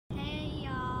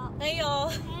Hey y'all.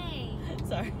 Hey.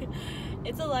 Sorry.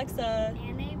 It's Alexa.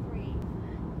 And Avery.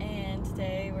 And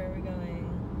today, where are we going?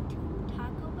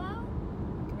 Taco Bell?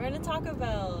 We're going to Taco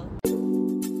Bell.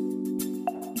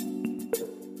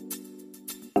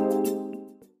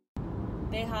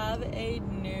 They have a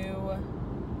new...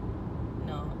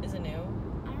 No, is it new? I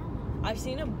don't know. I've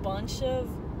seen a bunch of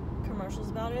commercials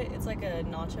about it. It's like a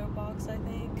nacho box, I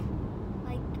think.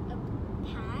 Like a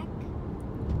pack?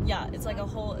 Yeah, it's like a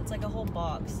whole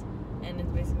box. And it's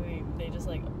basically, they just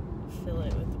like fill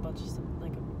it with a bunch of stuff,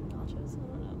 like nachos. I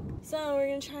don't know. So we're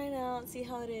gonna try it out, see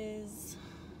how it is.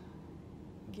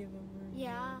 Give a review.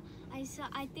 Yeah,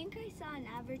 I think I saw an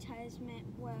advertisement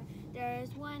where there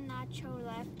is one nacho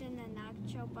left in the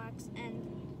nacho box and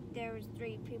there was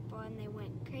 3 people and they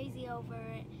went crazy over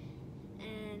it.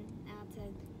 And now it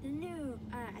says the new,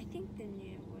 I think the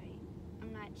new, wait,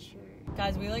 I'm not sure.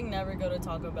 Guys, we like never go to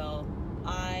Taco Bell.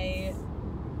 I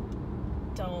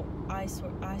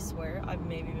swear I've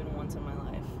maybe been once in my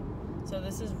life. So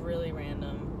this is really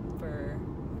random for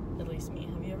at least me.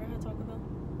 Have you ever had Taco Bell?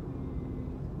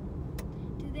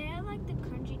 Do they have like the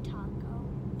crunchy taco?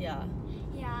 Yeah.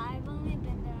 Yeah, I've only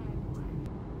been there like once.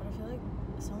 But I feel like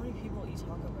so many people eat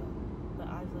Taco Bell. But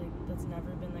I've like, that's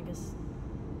never been like a...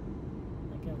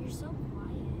 You're so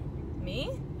quiet. Me?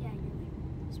 Yeah, you're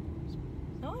like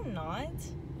whispering. No, I'm not.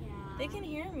 Yeah. They can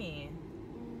hear me.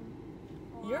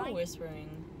 Well, You're whispering.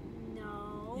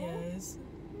 No. Yes.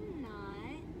 I'm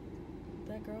not.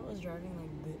 That girl is driving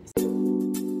like this.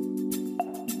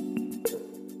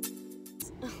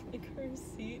 Like her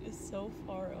seat is so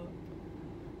far up.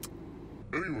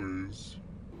 Anyways.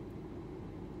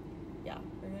 Yeah,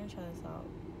 we're gonna try this out.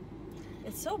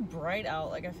 It's so bright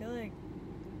out. Like I feel like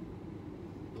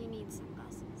You need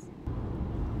sunglasses.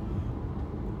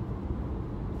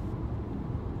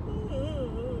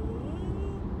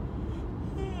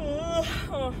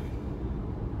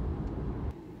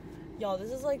 Y'all,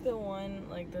 this is like the one,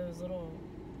 like those little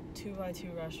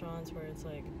 2x2 restaurants where it's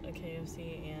like a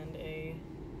KFC and a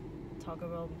Taco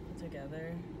Bell put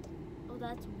together. Oh,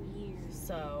 that's weird.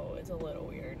 So it's a little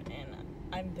weird, and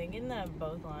I'm thinking that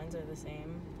both lines are the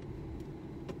same,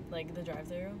 like the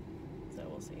drive-thru. So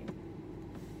we'll see.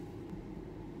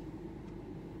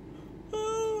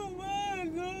 Oh my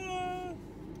god!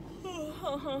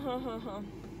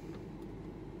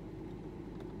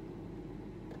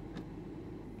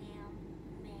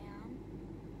 Ma'am.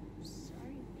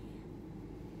 Sorry, ma'am.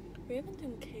 We haven't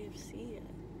done KFC yet.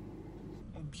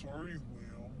 I'm sorry,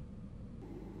 ma'am.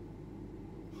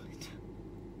 What?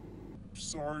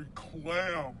 Sorry,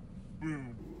 clam.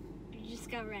 Boom. You just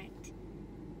got wrecked.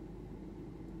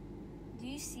 Do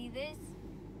you see this?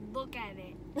 Look at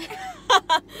it.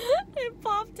 It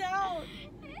popped out.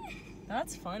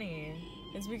 That's funny.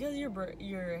 It's because your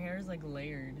hair is like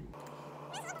layered.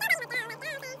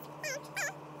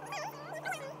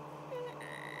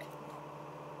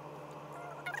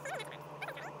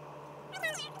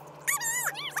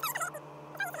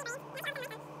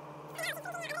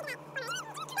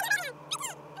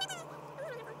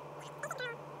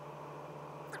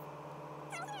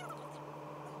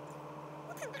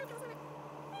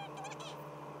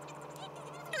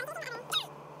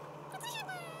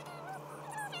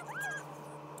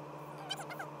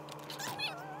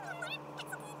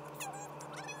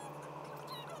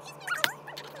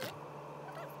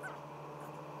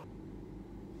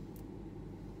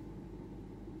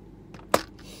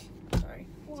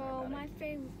 Well,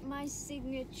 my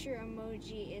signature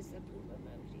emoji is the poop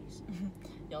emojis.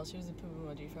 Y'all, she was a poop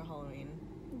emoji for Halloween.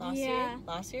 Last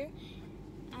year?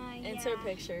 Insert Yeah.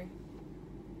 picture.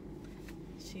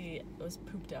 She was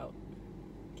pooped out.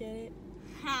 Get it?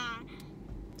 Ha!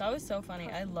 That was so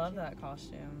funny. I love that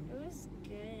costume. It was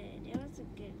good. It was a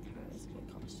good It was a good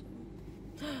costume.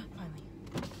 Finally.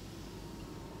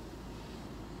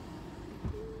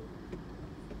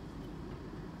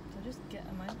 Did I just get,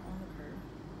 am I on the curb?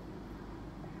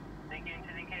 Thank you to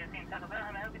the KFC and Taco Bell.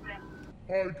 How may I help you today?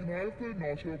 Hi, can I have the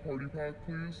nacho party pack,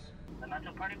 please? The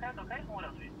nacho party pack, okay? What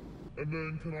else for you? And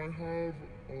then can I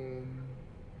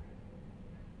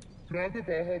have the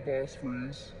Baja Boss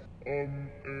freeze? And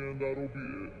that'll be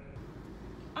it.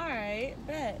 Alright,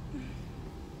 bet.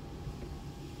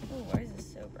 Oh, why is this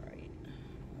so bright?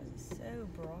 Why is it so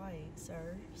bright,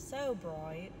 sir? So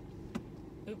bright.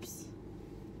 Oops.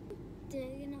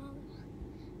 Digging out,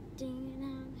 digging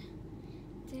out,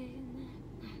 digging that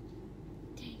rock,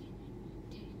 digging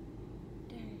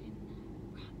that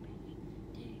broccoli,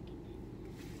 digging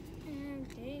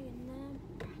that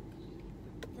broccoli,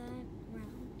 that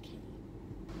round cake.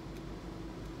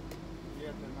 You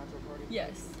have the nacho party?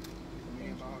 Yes. And you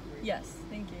have Avery? Yes,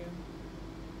 thank you.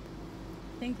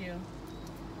 Thank you.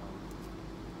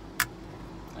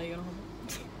 Are you gonna hold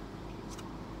it?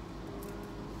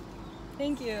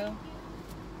 Thank you. Oh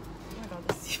my god,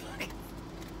 this is fucking.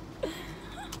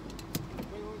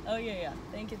 Oh yeah.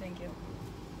 Thank you.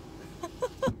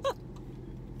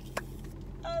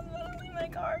 That's literally my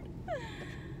card.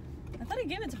 I thought he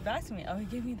gave it back to me. Oh, he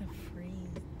gave me the freeze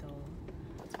though.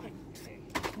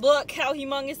 Look how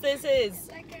humongous this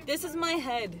is. This is my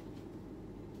head.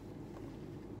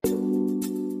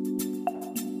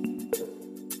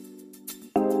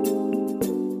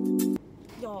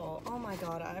 Y'all, oh my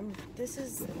god, this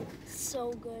is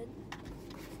So good.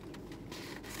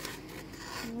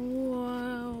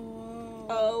 whoa.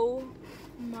 Oh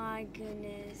My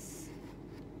goodness.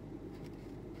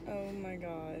 oh my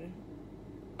god.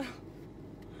 Do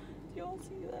y'all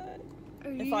see that?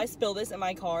 Are If you- I spill this in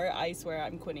my car, I swear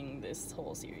I'm quitting this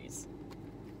whole series.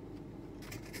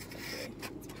 Okay,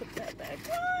 let's put that back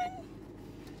on.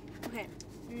 Okay,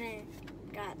 and then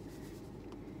got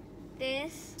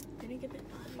this. Did he give it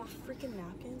freaking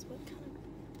napkins? What kind of?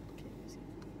 Okay, let me see.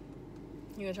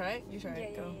 You gonna try it? You try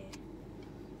it. Go.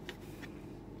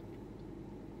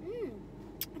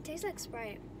 It tastes like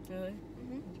Sprite. Really?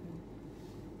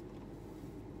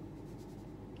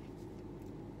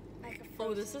 Like a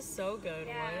Oh, this frozen- is so good.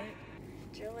 Yeah. What?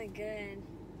 It's really good.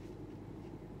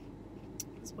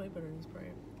 It's way better than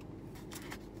Sprite.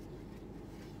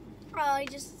 Oh, I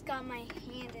just got my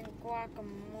hand in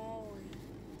guacamole.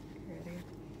 Ready?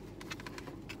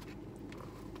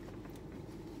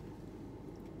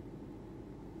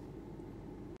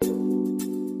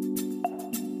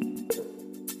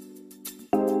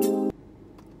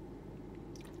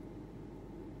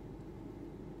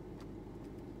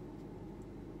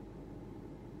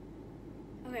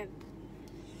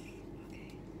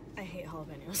 Okay. I hate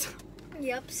jalapenos.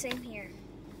 Yep, same here.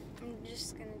 I'm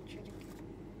just gonna try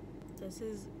to. This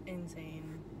is insane.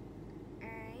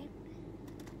 Alright.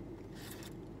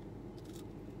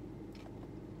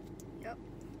 Yep.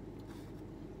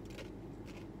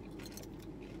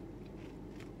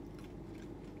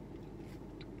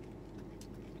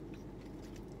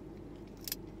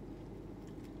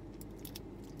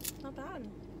 Not bad.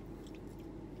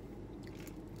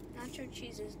 Nacho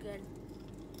cheese is good.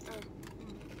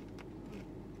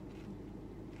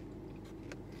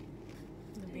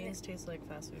 The beans taste like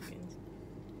fast food beans.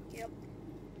 Yep.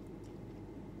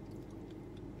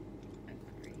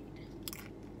 Agreed.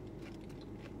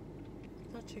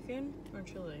 Is that chicken or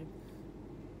chili?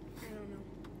 I don't know.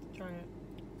 Try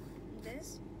it.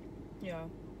 This? Yeah.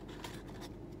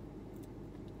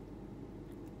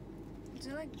 Is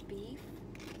it like beef?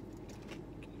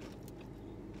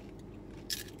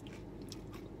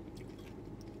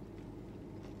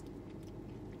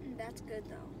 That's good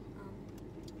though.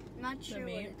 Not sure what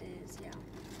meat? it is. Yeah.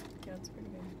 Yeah, it's pretty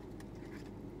good.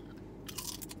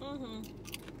 Mm-hmm.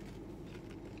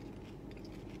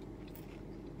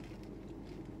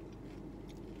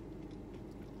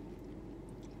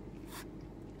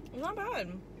 It's not bad.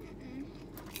 Mm-mm.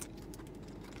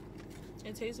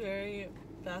 It tastes very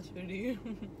fast foody.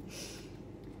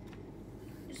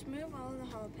 Just move all the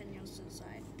jalapenos to the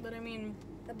side. But I mean,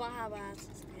 The Baja Blast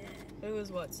is good. it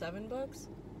was what, $7? I'm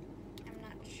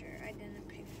not sure. I didn't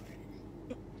pay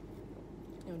for it.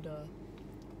 Oh, duh.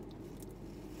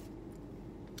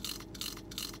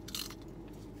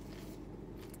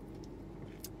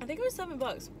 I think it was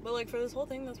 $7, but like for this whole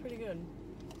thing, that's pretty good.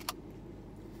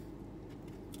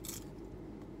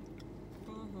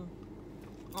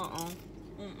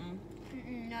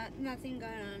 Nothing got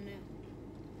on it.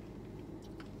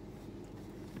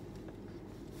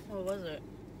 What was it?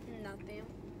 Nothing.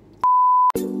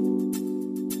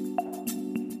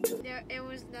 It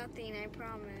was nothing, I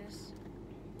promise.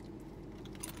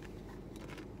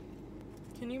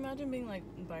 Can you imagine being like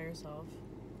by yourself?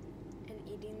 And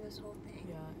eating this whole thing.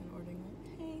 Yeah, and ordering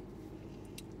like, hey,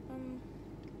 can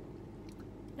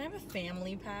I have a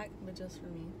family pack, but just for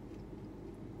me?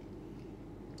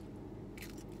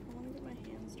 I want to get my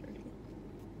hands dirty.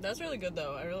 That's really good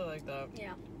though. I really like that.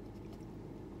 Yeah.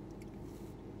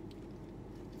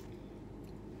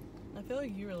 I feel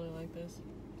like you really like this.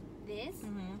 This?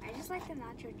 Mm-hmm. I just like the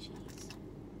nacho cheese.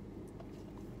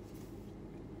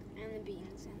 And the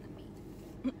beans and the meat.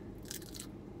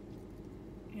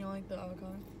 You don't like the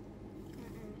avocado?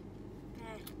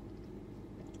 Eh.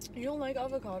 You don't like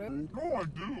avocado? No, I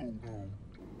do. No.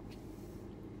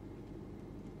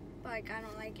 Like, I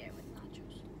don't like it with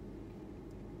nachos.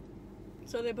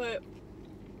 So they put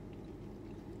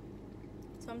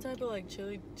some type of like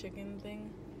chili chicken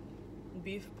thing.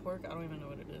 Beef, pork, I don't even know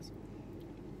what it is.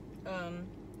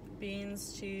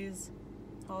 Beans, cheese,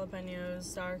 jalapenos,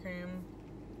 sour cream,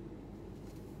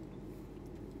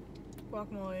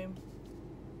 guacamole. And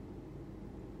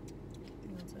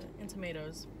that's it. And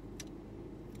tomatoes.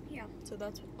 Yeah. So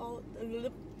that's all.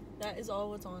 That is all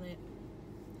what's on it.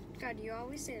 God, you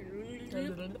always say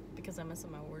Because I mess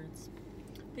up my words.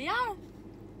 But yeah.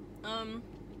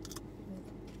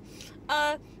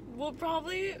 We'll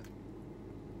probably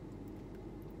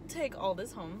take all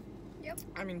this home. Yep.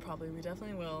 I mean, probably. We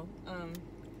definitely will.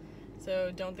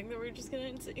 So don't think that we're just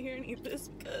gonna sit here and eat this,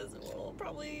 because we'll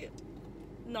probably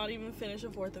not even finish a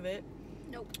fourth of it.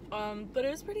 Nope. But it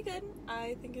was pretty good.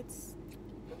 I think it's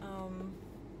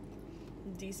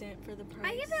decent for the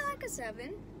price. I give it like a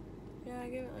 7. Yeah, I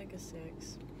give it like a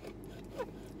 6.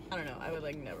 I don't know. I would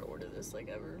like never order this like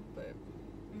ever, but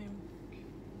I mean,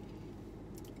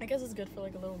 I guess it's good for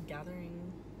like a little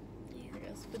gathering. Yeah. I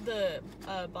guess. But the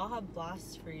Baja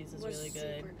Blast Freeze is Was really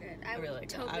good. super good. I really like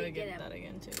totally that. I would give get that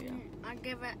again too. Yeah. I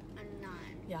give it a 9.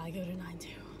 Yeah, I give it a 9 too.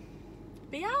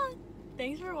 But yeah,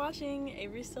 thanks for watching.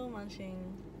 Avery's still munching.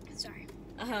 Sorry.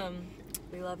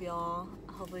 We love y'all.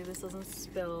 Hopefully this doesn't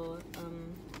spill.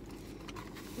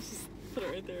 Let's just put it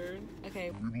right there.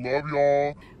 Okay. We love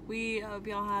y'all. We hope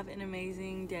y'all have an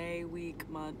amazing day, week,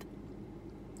 month.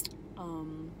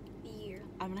 Year.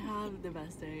 I'm gonna have the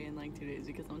best day in like 2 days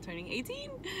because I'm turning 18.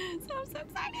 So I'm so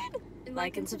excited. And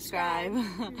Like and subscribe.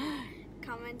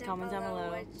 Comment down Comment down below.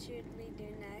 What should we do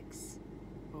next?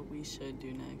 What we should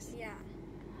do next.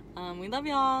 Yeah. We love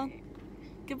y'all.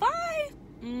 Goodbye.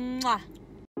 Mwah.